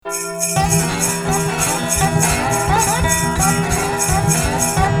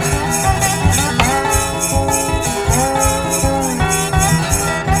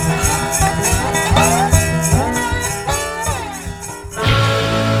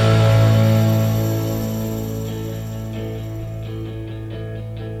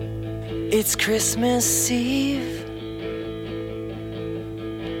It's Christmas Eve,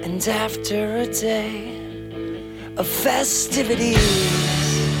 and after a day of festivities,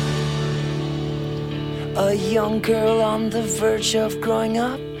 a young girl on the verge of growing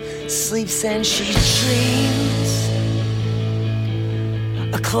up sleeps and she dreams.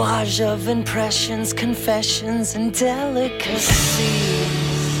 A collage of impressions, confessions, and delicacies.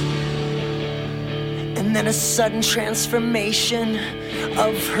 And then a sudden transformation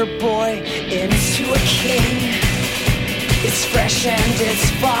of her boy into a king. It's fresh and it's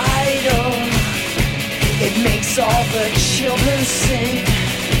vital. It makes all the children sing.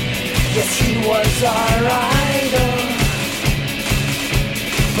 Yes, he was our idol.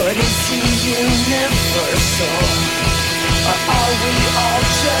 But is he universal? Or are we all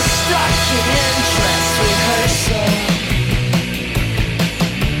just stuck in dress rehearsal?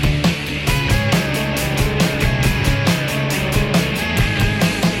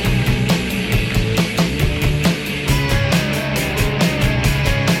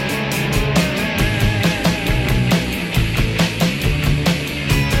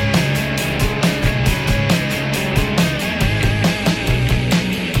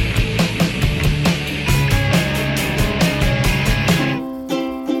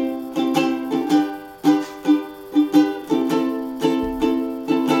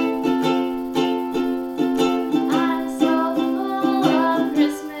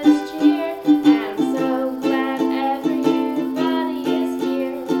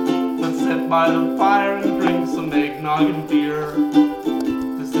 By the fire and drink some eggnog and beer.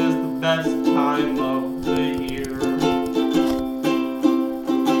 This is the best time of the year.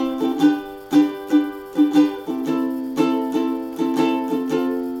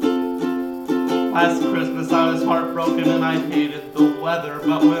 Last Christmas I was heartbroken and I hated the weather,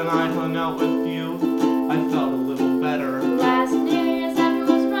 but when I hung out with you, I felt a little better. Last New Year's everyone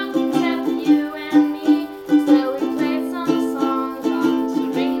was drunk except you and me, so we played some songs on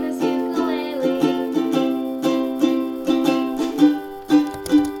Serena's ukulele.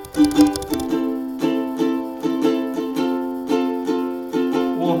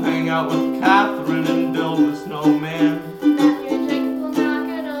 We'll hang out with Catherine and build a snowman. Matthew and Jacob will knock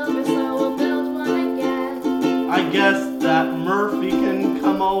it over, so we'll build one again. I guess that Murphy can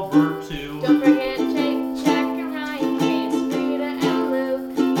come over too. Don't forget Jake, Jack, and Ryan, Kate, Rita, and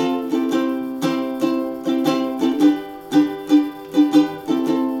Luke.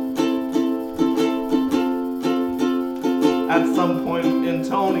 At some point,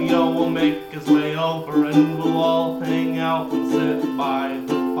 Antonio will make his way over and we'll all hang out and sit by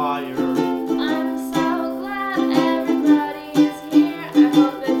the fire. I'm so glad everybody is here. I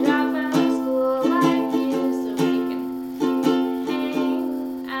hope they drop out of school like you, so we can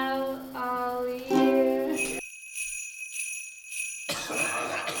hang out all year.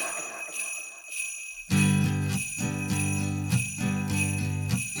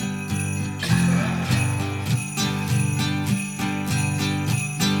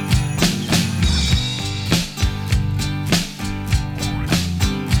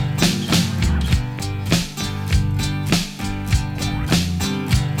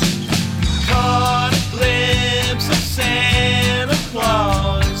 Caught a glimpse of Santa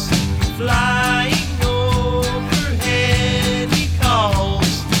Claus flying overhead. He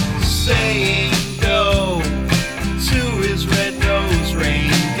calls, saying go to his red-nosed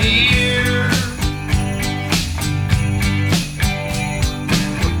reindeer.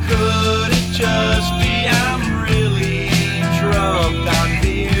 Or could it just be I'm really drunk on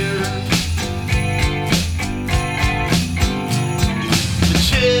beer? The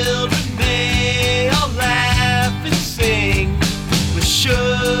children may all laugh and sing with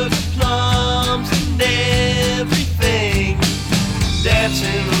sugar plums and everything,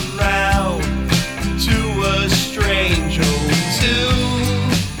 dancing around to a strange old tune.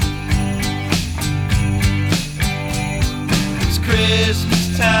 It's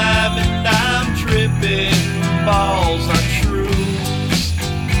Christmas time and I'm tripping balls on shrooms.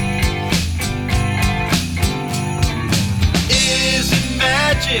 Is it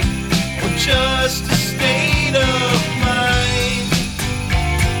magic or just a state of mind?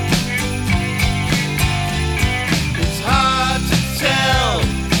 It's hard to tell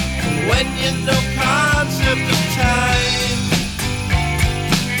when you know concept of time.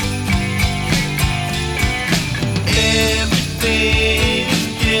 Everything is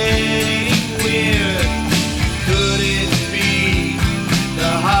getting weird. Could it be the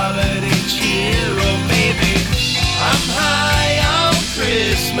holiday cheer, or maybe I'm high on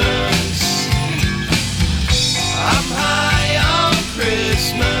Christmas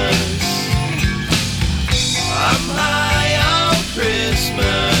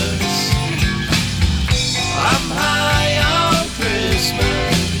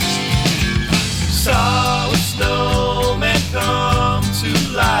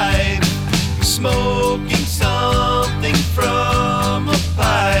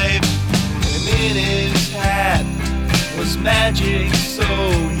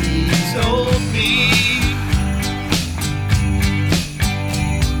he told me.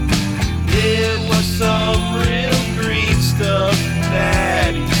 It was some real green stuff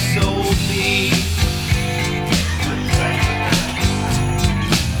that he sold me.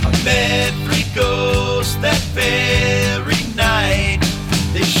 I met three ghosts that very night.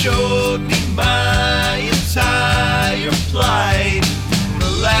 They showed me my entire plight. The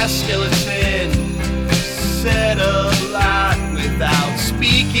last skeleton said a lot without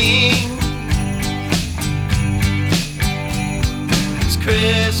speaking. It's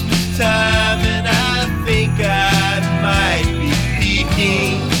Christmas time and I think I might be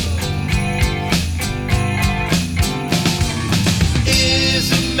peeking.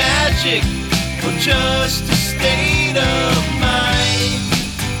 Is it magic or just a state of mind?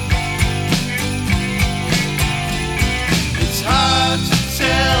 It's hard to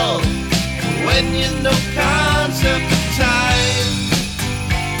tell when you know concept of time.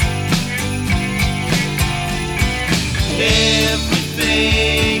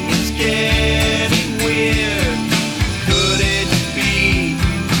 Everything is getting weird. Could it be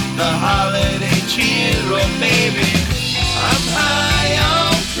the holiday cheer? Or maybe I'm high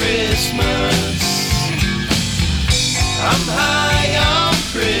on Christmas. I'm high on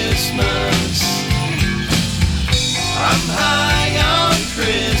Christmas. I'm high on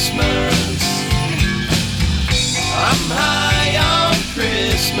Christmas. I'm high on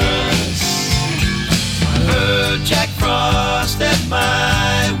Christmas. I heard Jack Frost at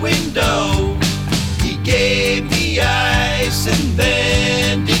my window. He gave me ice and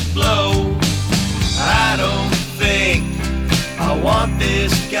then did blow. I don't think I want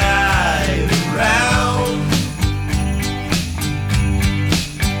this guy around.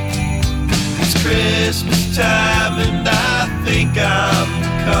 It's Christmas time and I think I'm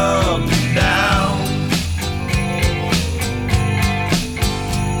coming down.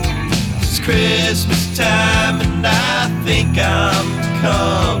 It's Christmas time and I think I'm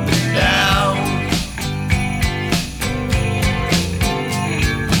coming down.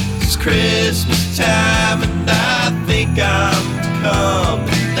 It's Christmas time and I think I'm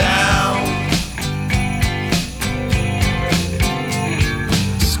coming down.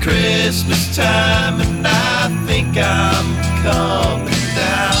 It's Christmas time and I think I'm coming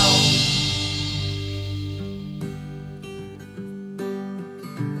down.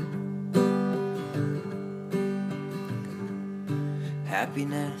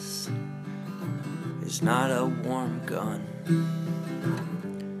 Happiness is not a warm gun.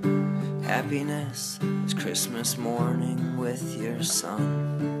 Happiness is Christmas morning with your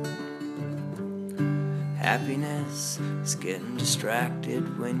son. Happiness is getting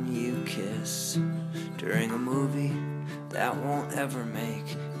distracted when you kiss during a movie that won't ever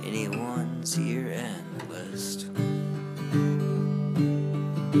make anyone's year-end list.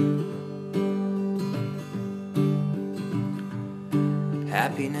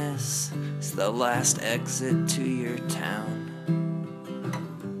 Happiness is the last exit to your town.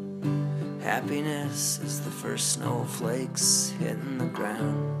 Happiness is the first snowflakes hitting the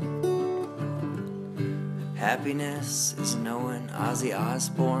ground. Happiness is knowing Ozzy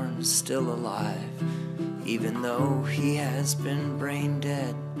Osbourne's still alive, even though he has been brain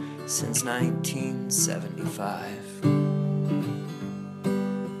dead since 1975.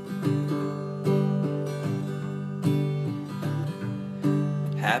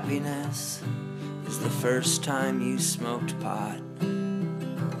 Happiness is the first time you smoked pot.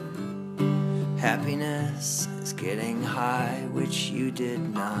 Happiness is getting high, which you did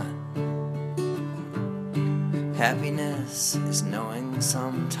not. Happiness is knowing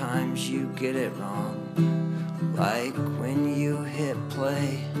sometimes you get it wrong, like when you hit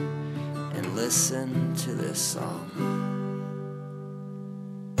play and listen to this song.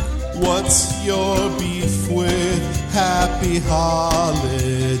 What's your beef with happy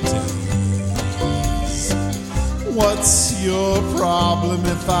holidays? What's your problem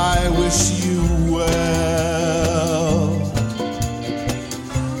if I wish you well?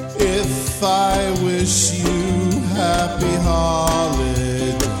 If I wish you happy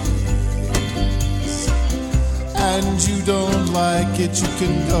holidays and you don't like it, you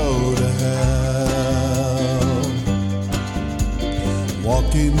can go to hell.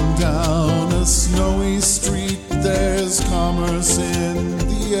 Walking down a snowy street, there's commerce in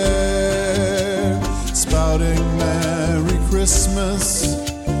the air, spouting Merry Christmas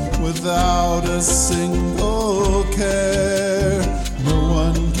without a single care. No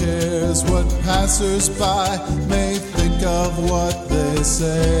one cares what passers-by may think of what they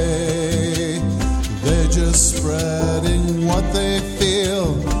say. They're just spreading what they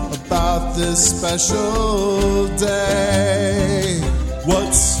feel about this special day.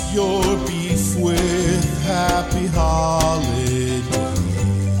 What's your beef with happy holidays?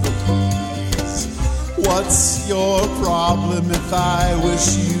 What's your problem if I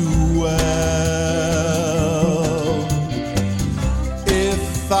wish you well?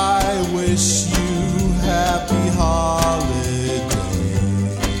 If I wish you happy holidays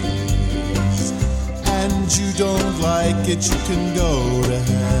and you don't like it, you can go to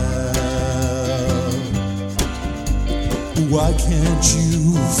hell. Why can't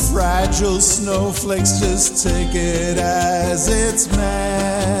you fragile snowflakes just take it as it's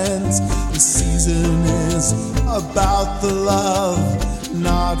meant? The season is about the love,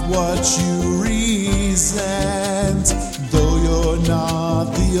 not what you resent. Though you're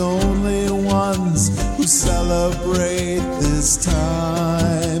not the only ones who celebrate this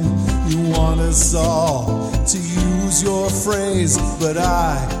time, you want us all to use your phrase, but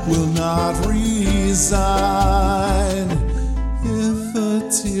I will not resign. If a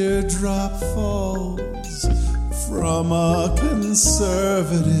teardrop falls from a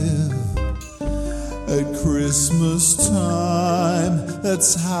conservative at Christmas time,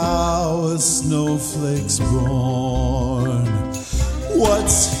 that's how a snowflake's born.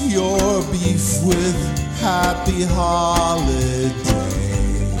 What's your beef with happy holidays?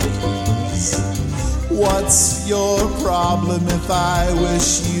 What's your problem if I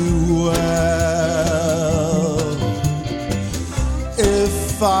wish you well?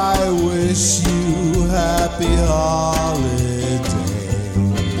 If I wish you happy holidays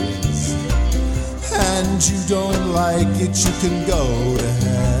and you don't like it, you can go to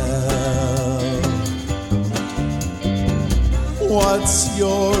hell. What's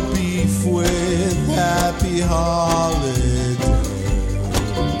your beef with happy holidays?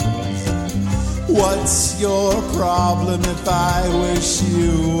 What's your problem if I wish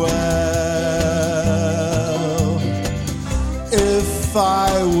you well? If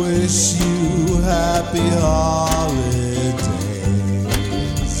I wish you happy holidays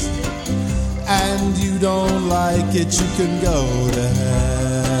and you don't like it, you can go to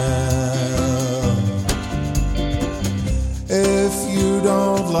hell. If you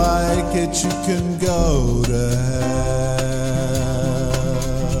don't like it, you can go to hell.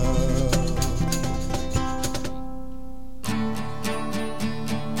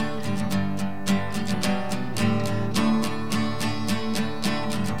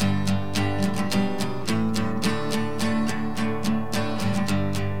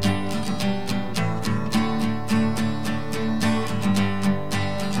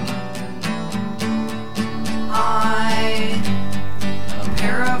 A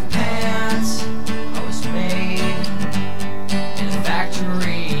pair of pants I was made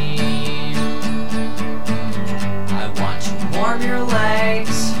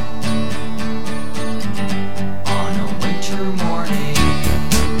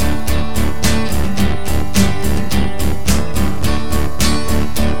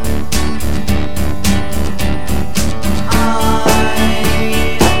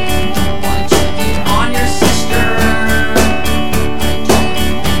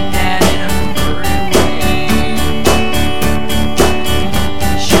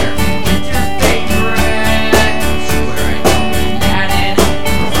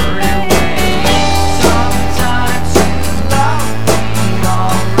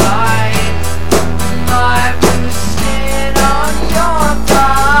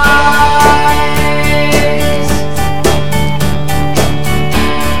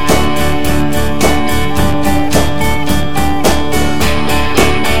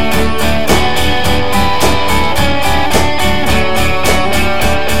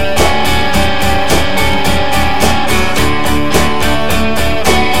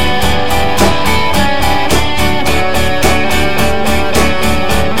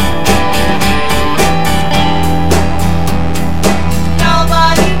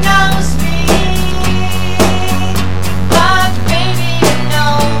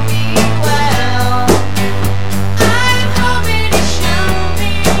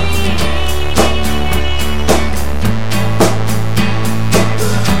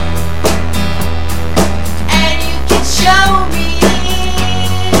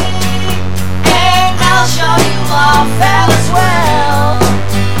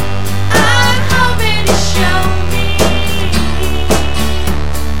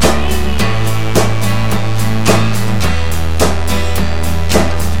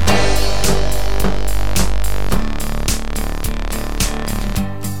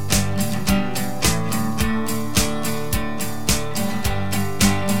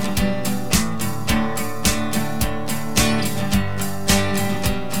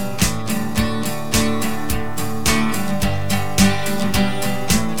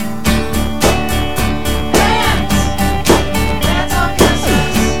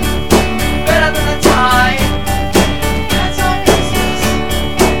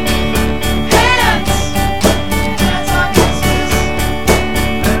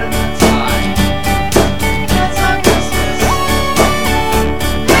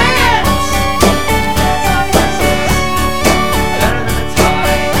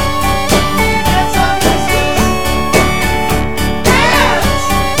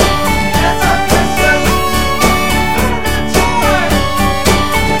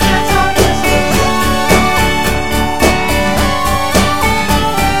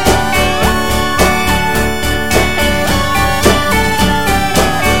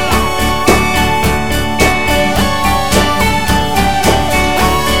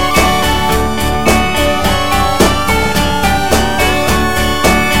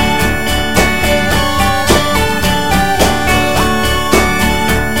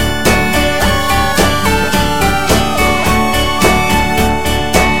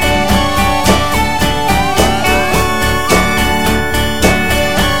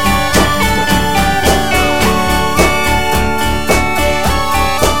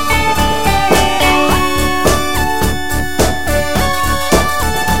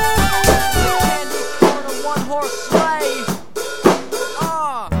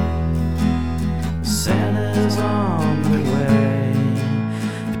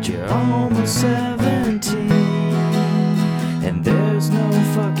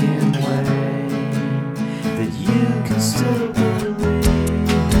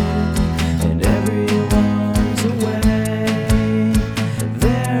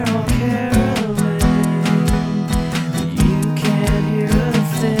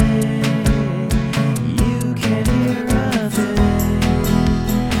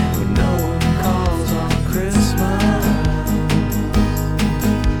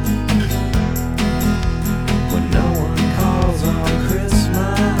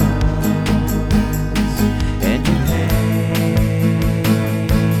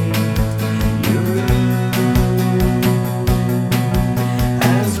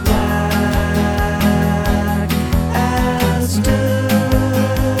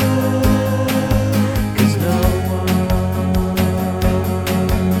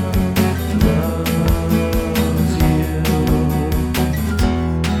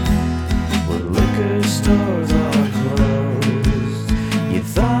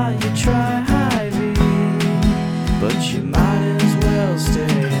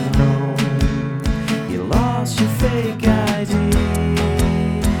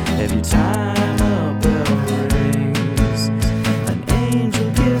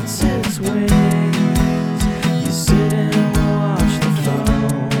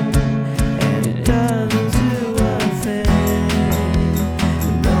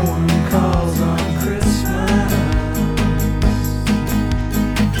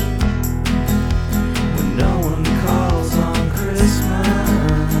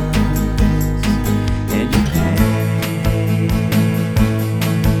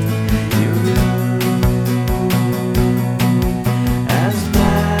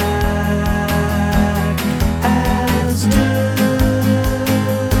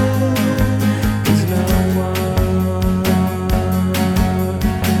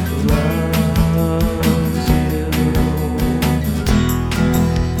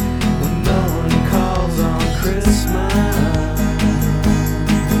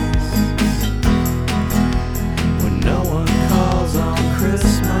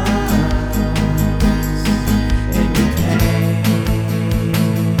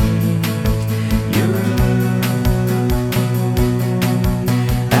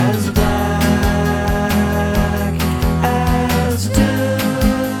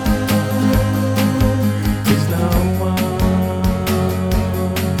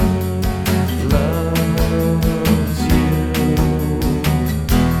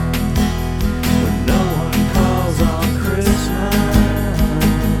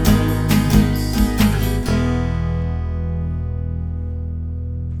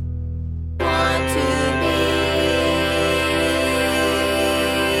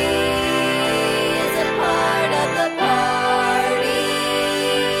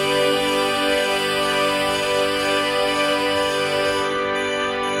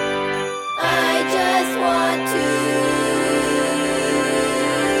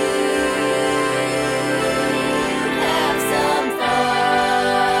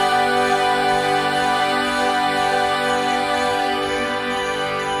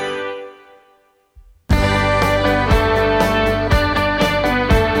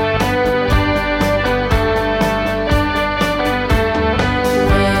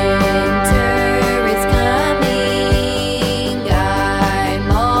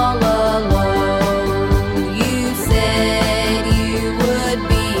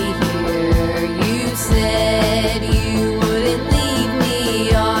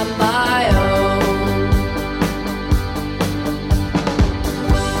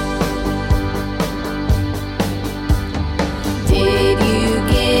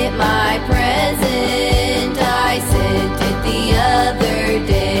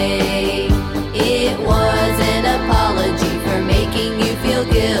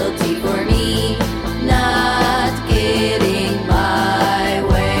guilty for me not getting my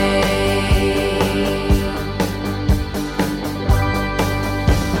way.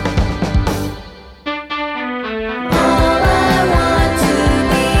 All I want to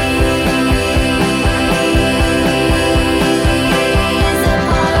be is a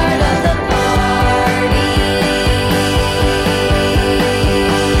part of the party.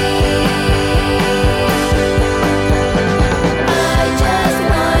 I just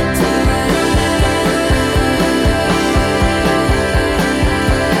want to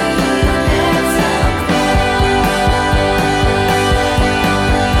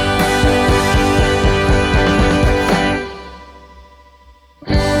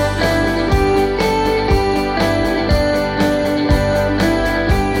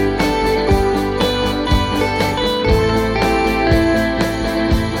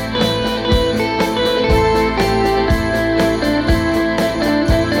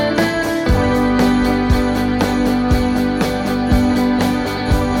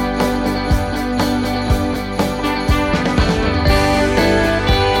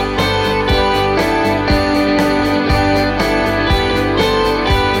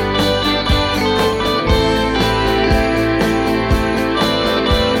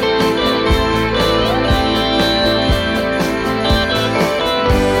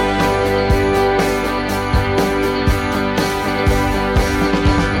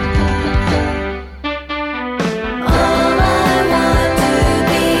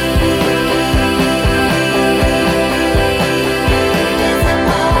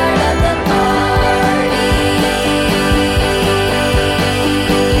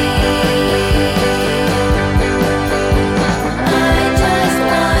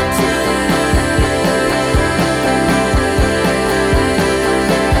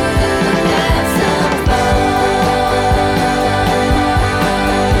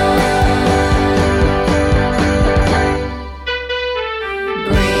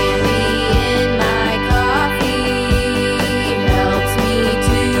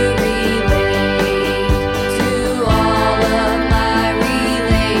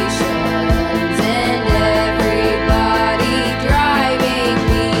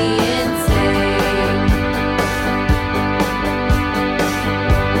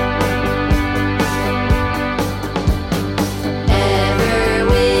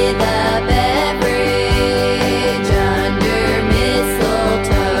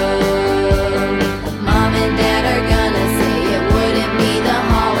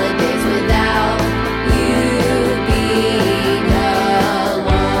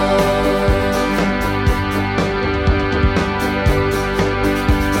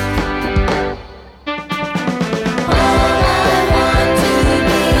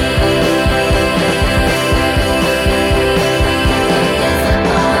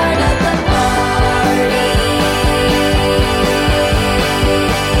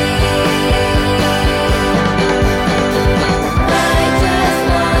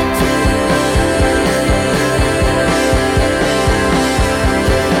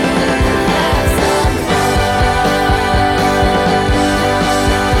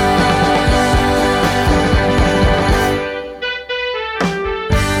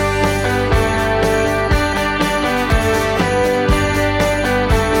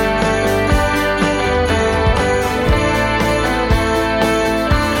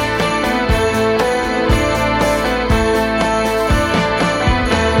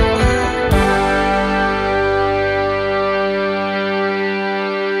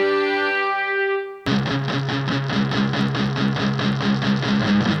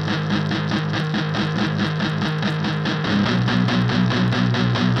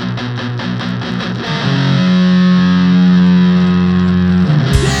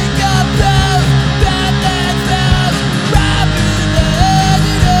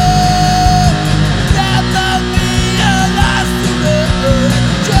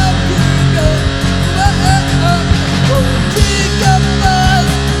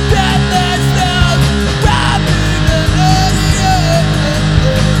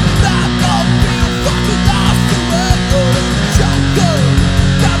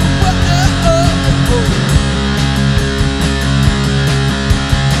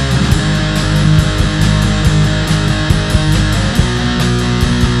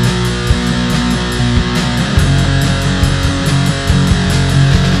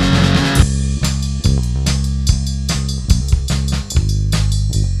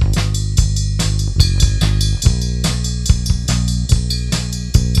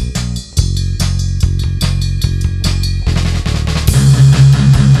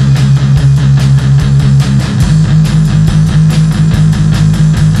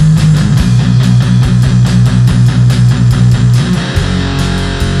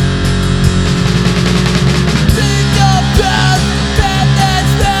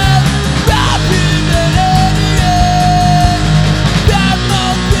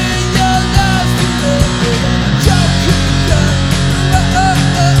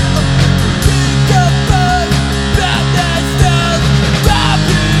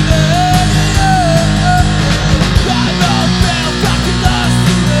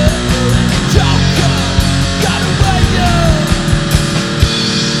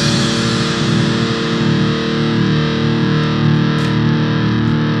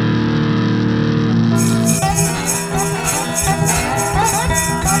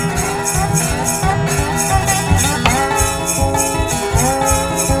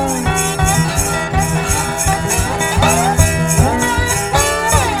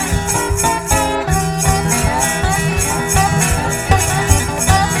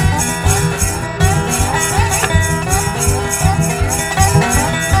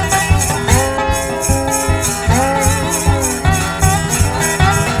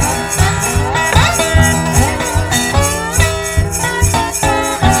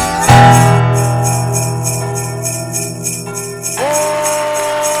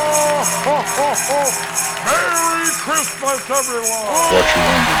Christmas, everyone! What you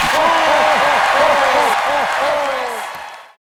wondered.